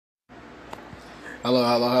Hello,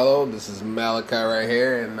 hello, hello. This is Malachi right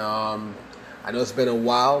here, and I know it's been a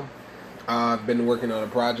while. I've been working on a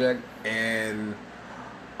project,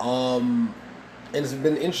 um, and it's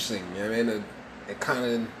been interesting. You know what I mean, it kind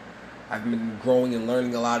of I've been growing and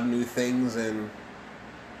learning a lot of new things, and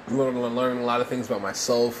learning a lot of things about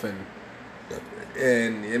myself, and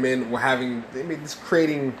I mean, this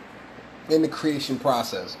creating in the creation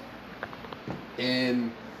process,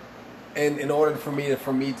 and and in order for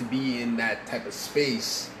me to be in that type of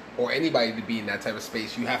space, or anybody to be in that type of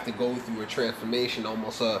space, you have to go through a transformation,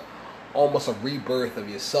 almost a rebirth of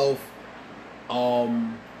yourself,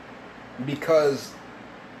 um because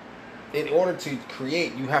in order to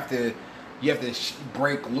create, you have to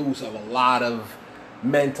break loose of a lot of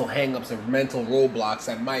mental hangups or mental roadblocks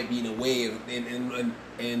that might be in the way of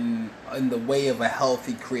in the way of a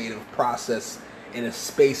healthy creative process in a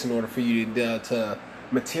space, in order for you to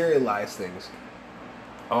materialize things.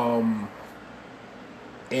 Um,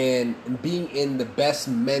 and being in the best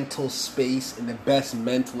mental space, in the best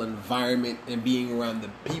mental environment, and being around the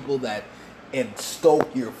people that and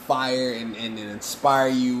stoke your fire, and inspire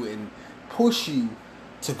you and push you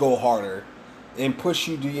to go harder, and push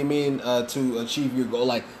you, do you mean, to achieve your goal.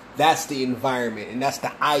 Like, that's the environment, and that's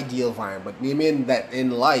the ideal environment. But you mean that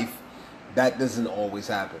in life that doesn't always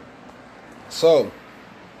happen. So,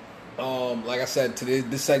 like I said, today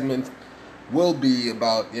this segment will be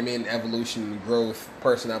about, evolution and growth,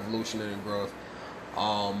 person evolution and growth.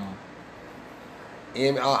 Um,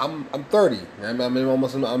 and I'm 30. I'm in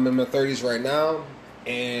my 30s right now,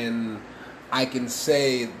 and I can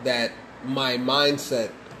say that my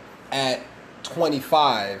mindset at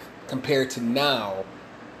 25 compared to now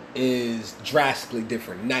is drastically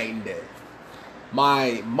different, night and day.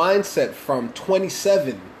 My mindset from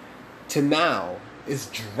 27 to now is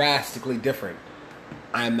drastically different.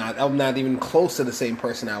 I'm not even close to the same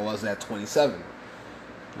person I was at 27.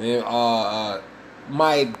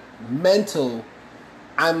 My mental,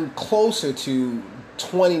 I'm closer to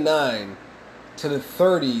 29 to the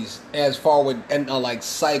 30s as far with, and like,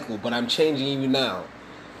 cycle, but I'm changing even now.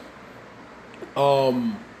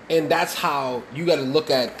 And that's how you got to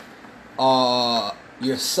look at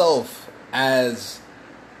yourself, as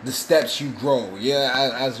the steps you grow.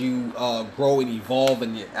 Yeah, as you grow and evolve,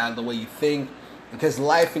 and the way you think, because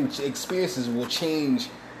life and experiences will change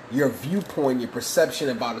your viewpoint, your perception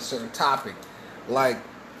about a certain topic. Like,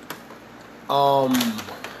 how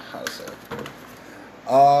to say it?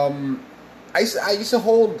 I used to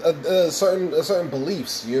hold a certain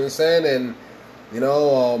beliefs. You know what I'm saying? And you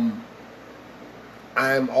know,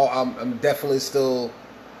 I'm definitely still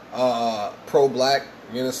pro black.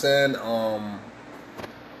 You understand?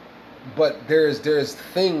 But there's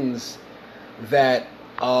things that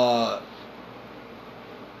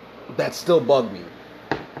that still bug me,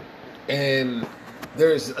 and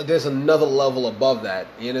there's another level above that.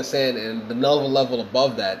 You understand? And another level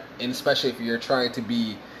above that, and especially if you're trying to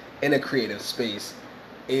be in a creative space,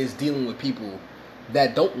 is dealing with people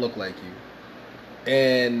that don't look like you,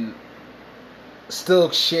 and still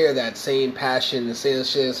share that same passion, and share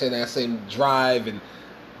that same drive, and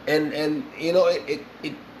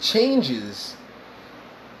it changes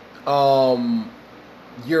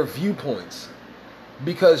your viewpoints,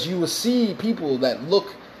 because you will see people that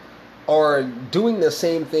look are doing the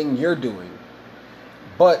same thing you're doing,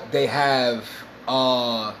 but they have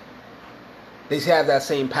that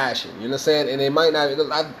same passion. You understand? And they might not.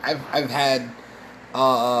 I've had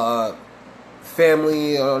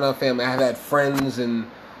family, or not family. I've had friends, and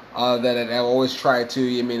that have always tried to,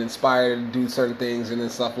 inspire to do certain things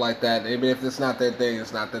and stuff like that. Even if it's not their thing,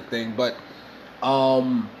 it's not their thing. But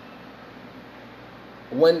um,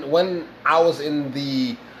 when I was in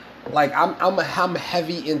the, like, I'm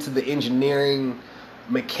heavy into the engineering,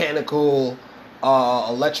 mechanical,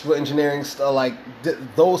 electrical engineering stuff, like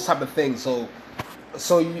those type of things.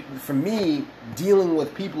 For me, dealing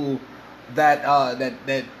with people that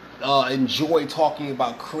enjoy talking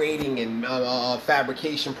about creating and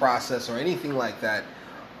fabrication process or anything like that,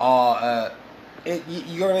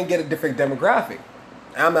 you're gonna get a different demographic.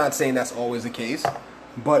 I'm not saying that's always the case,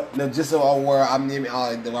 but just where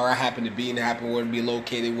I happen to be and happen where to be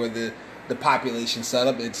located, where the population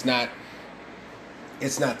setup, it's not the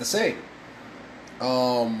same.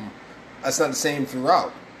 It's not the same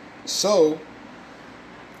throughout. So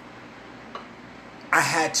I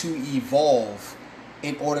had to evolve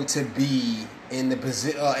in order to be in the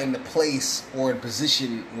place or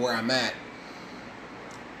position where I'm at,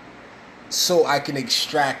 so I can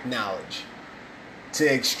extract knowledge, to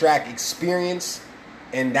extract experience,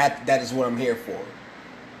 and that is what I'm here for.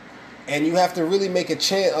 And you have to really make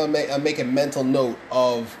a mental note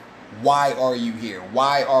of why are you here?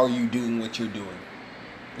 Why are you doing what you're doing?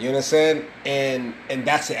 You understand? And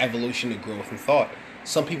that's the evolution of growth and thought.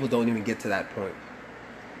 Some people don't even get to that point.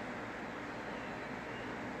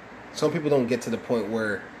 Some people don't get to the point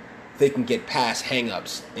where they can get past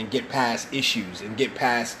hang-ups and get past issues and get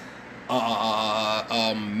past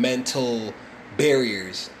mental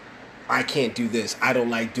barriers. I can't do this. I don't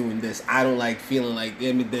like doing this. I don't like feeling like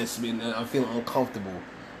this. I'm feeling uncomfortable.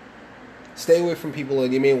 Stay away from people.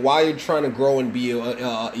 And while you're trying to grow and be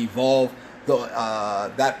evolve,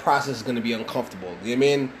 that process is going to be uncomfortable.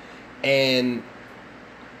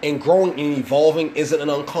 And growing and evolving isn't an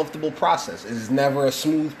uncomfortable process. It is never a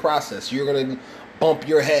smooth process. You're going to bump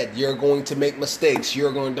your head. You're going to make mistakes.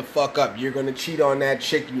 You're going to fuck up. You're going to cheat on that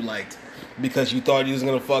chick you liked because you thought you was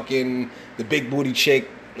going to fucking the big booty chick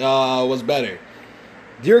was better.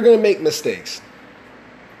 You're going to make mistakes.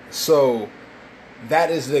 So that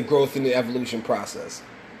is the growth and the evolution process.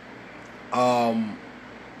 But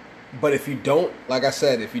if you don't, like I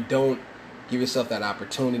said, if you don't give yourself that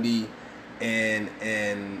opportunity and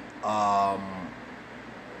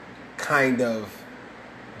kind of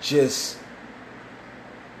just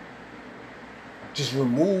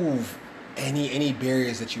remove any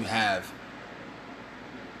barriers that you have,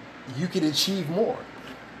 you can achieve more.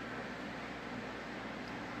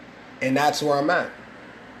 And that's where I'm at.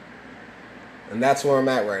 And that's where I'm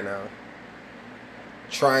at right now.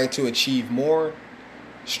 Trying to achieve more,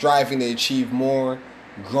 striving to achieve more,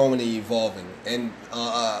 growing and evolving. And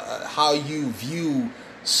how you view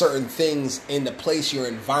certain things in the place, your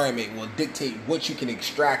environment, will dictate what you can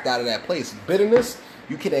extract out of that place. Bitterness,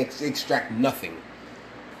 you can extract nothing.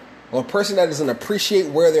 Well, a person that doesn't appreciate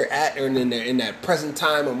where they're at or in that present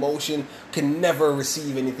time emotion can never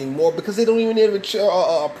receive anything more because they don't even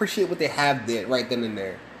appreciate what they have there right then and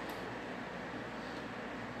there.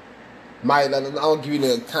 I'll give you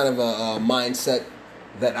the kind of a mindset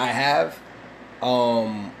that I have.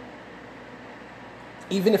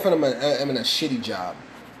 Even if I'm in a shitty job,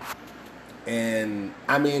 and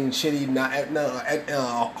I mean shitty,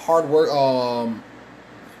 hard work,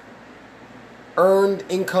 earned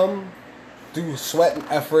income through sweat and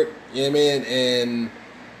effort, you know what I mean, and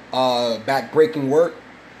back-breaking work.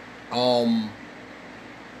 I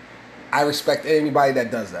respect anybody that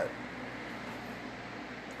does that.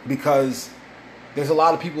 Because there's a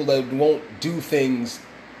lot of people that won't do things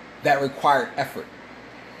that require effort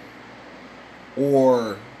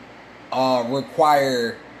or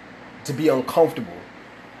require to be uncomfortable.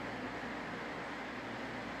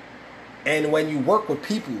 And when you work with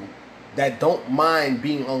people that don't mind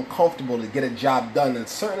being uncomfortable to get a job done, a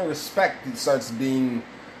certain respect starts being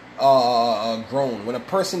grown. When a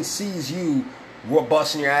person sees you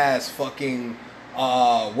busting your ass, fucking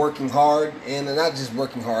working hard, and not just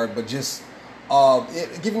working hard, but just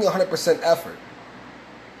giving 100% effort,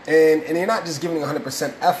 and you're not just giving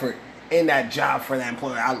 100% effort in that job for that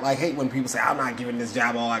employer. I hate when people say, "I'm not giving this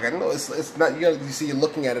job all I got." No, it's not. You see, you're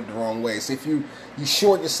looking at it the wrong way. So if you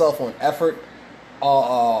short yourself on effort,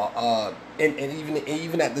 and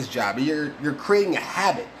even at this job, you're creating a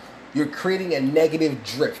habit. You're creating a negative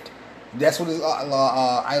drift. That's what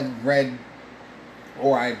I read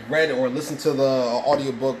or listened to the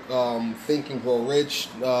audiobook Think and Grow Rich,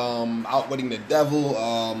 Outwitting the Devil.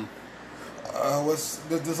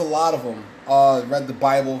 There's a lot of them. Read the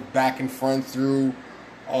Bible back and front through,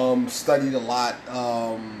 studied a lot,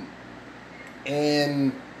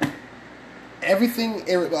 and everything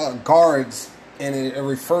guards and it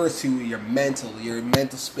refers to your mental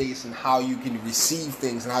space and how you can receive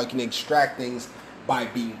things and how you can extract things by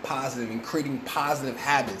being positive and creating positive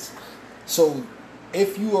habits. So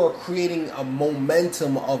if you are creating a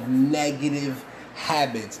momentum of negative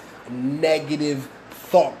habits, negative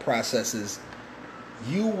thought processes,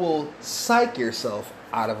 you will psych yourself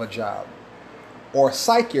out of a job or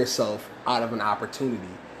psych yourself out of an opportunity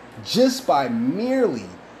just by merely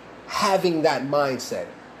having that mindset.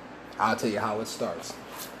 I'll tell you how it starts.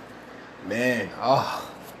 Man,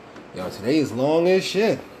 today is long as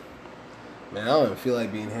shit. Man, I don't even feel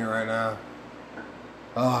like being here right now.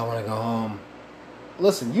 Oh, I want to go home.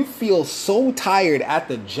 Listen, you feel so tired at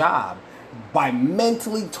the job by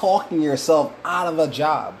mentally talking yourself out of a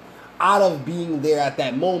job, out of being there at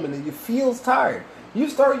that moment, and you feel tired. You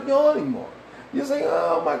start yawning more. You say,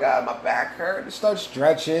 "Oh my God, my back hurt." You start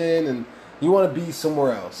stretching, and you want to be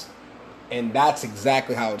somewhere else. And that's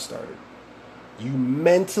exactly how it started. You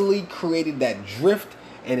mentally created that drift,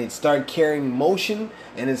 and it started carrying motion,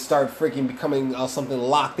 and it started freaking becoming something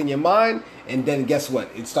locked in your mind, and then guess what?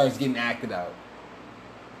 It starts getting acted out.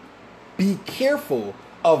 Be careful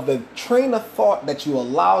of the train of thought that you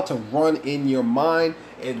allow to run in your mind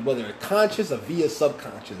and whether it's conscious or via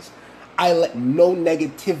subconscious, I let no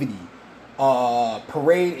negativity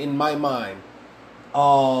parade in my mind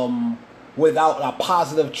without a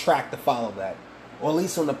positive track to follow that, or at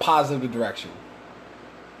least in a positive direction.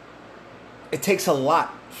 It takes a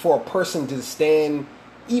lot for a person to stand,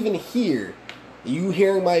 even here, you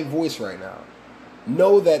hearing my voice right now,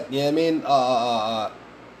 know that, you know what I mean,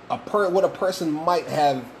 what a person might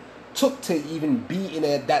have took to even be in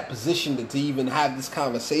that position to even have this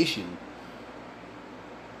conversation.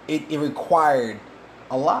 It required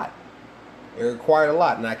a lot. It required a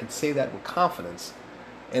lot, and I can say that with confidence,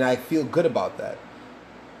 and I feel good about that,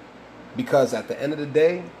 because at the end of the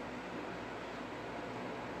day,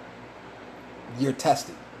 you're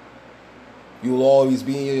tested. You will always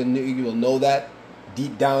be, you will know that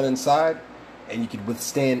deep down inside, and you can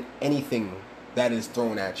withstand anything that is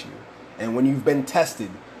thrown at you. And when you've been tested,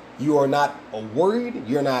 you are not worried.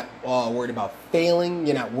 You're not worried about failing.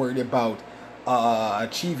 You're not worried about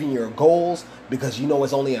achieving your goals, because you know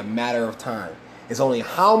it's only a matter of time. It's only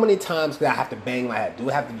how many times do I have to bang my head? Do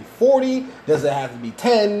it have to be 40? Does it have to be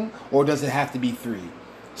 10? Or does it have to be 3?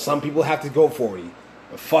 Some people have to go 40.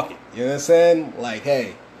 But fuck it. You know what I'm saying? Like,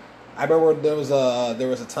 hey, I remember there was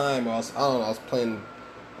a time I was playing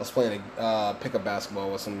pickup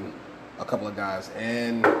basketball with a couple of guys,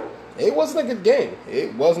 and it wasn't a good game.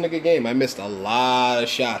 It wasn't a good game. I missed a lot of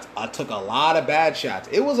shots. I took a lot of bad shots.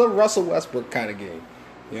 It was a Russell Westbrook kind of game.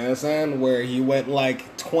 You know what I'm saying? Where he went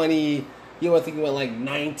like 20, I think he went like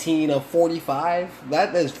 19 of 45.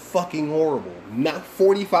 That is fucking horrible. Not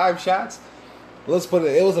 45 shots. Let's put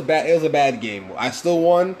it was a bad game. I still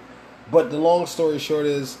won, but the long story short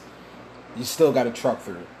is you still got to truck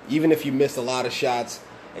through. Even if you missed a lot of shots,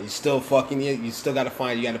 and you still got to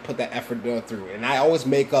you got to put that effort through. And I always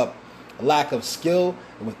make up a lack of skill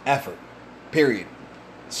with effort, period.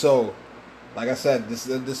 So, like I said, this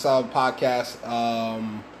podcast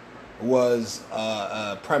was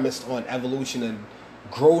premised on evolution and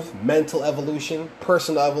growth, mental evolution,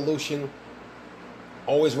 personal evolution.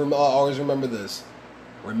 Always remember this.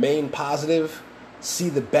 Remain positive. See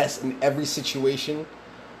the best in every situation.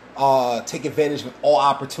 Take advantage of all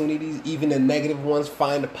opportunities, even the negative ones.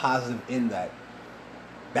 Find the positive in that.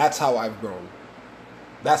 That's how I've grown.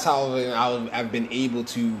 That's how I've been able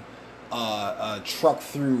to truck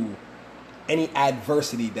through any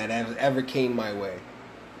adversity that ever came my way.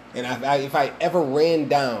 And if I ever ran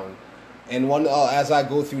down, and as I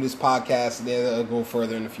go through this podcast, then I'll go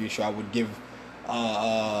further in the future, I would give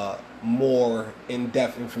more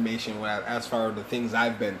in-depth information as far as the things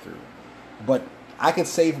I've been through. But I can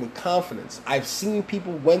say with confidence, I've seen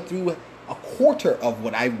people went through a quarter of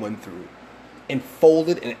what I went through and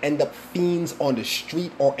folded and end up fiends on the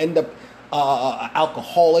street, or end up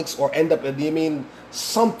alcoholics, or end up,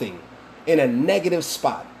 something in a negative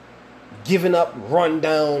spot, given up, run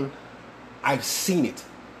down. I've seen it.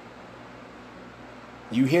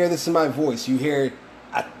 You hear this in my voice. You hear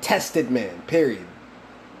a tested man, period.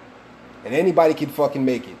 And anybody can fucking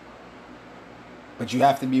make it. But you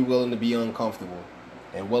have to be willing to be uncomfortable,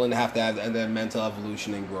 and willing to have that mental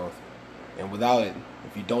evolution and growth. And without it,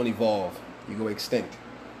 if you don't evolve, you go extinct.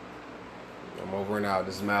 I'm over and out.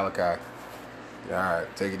 This is Malachi.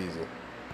 Alright, take it easy.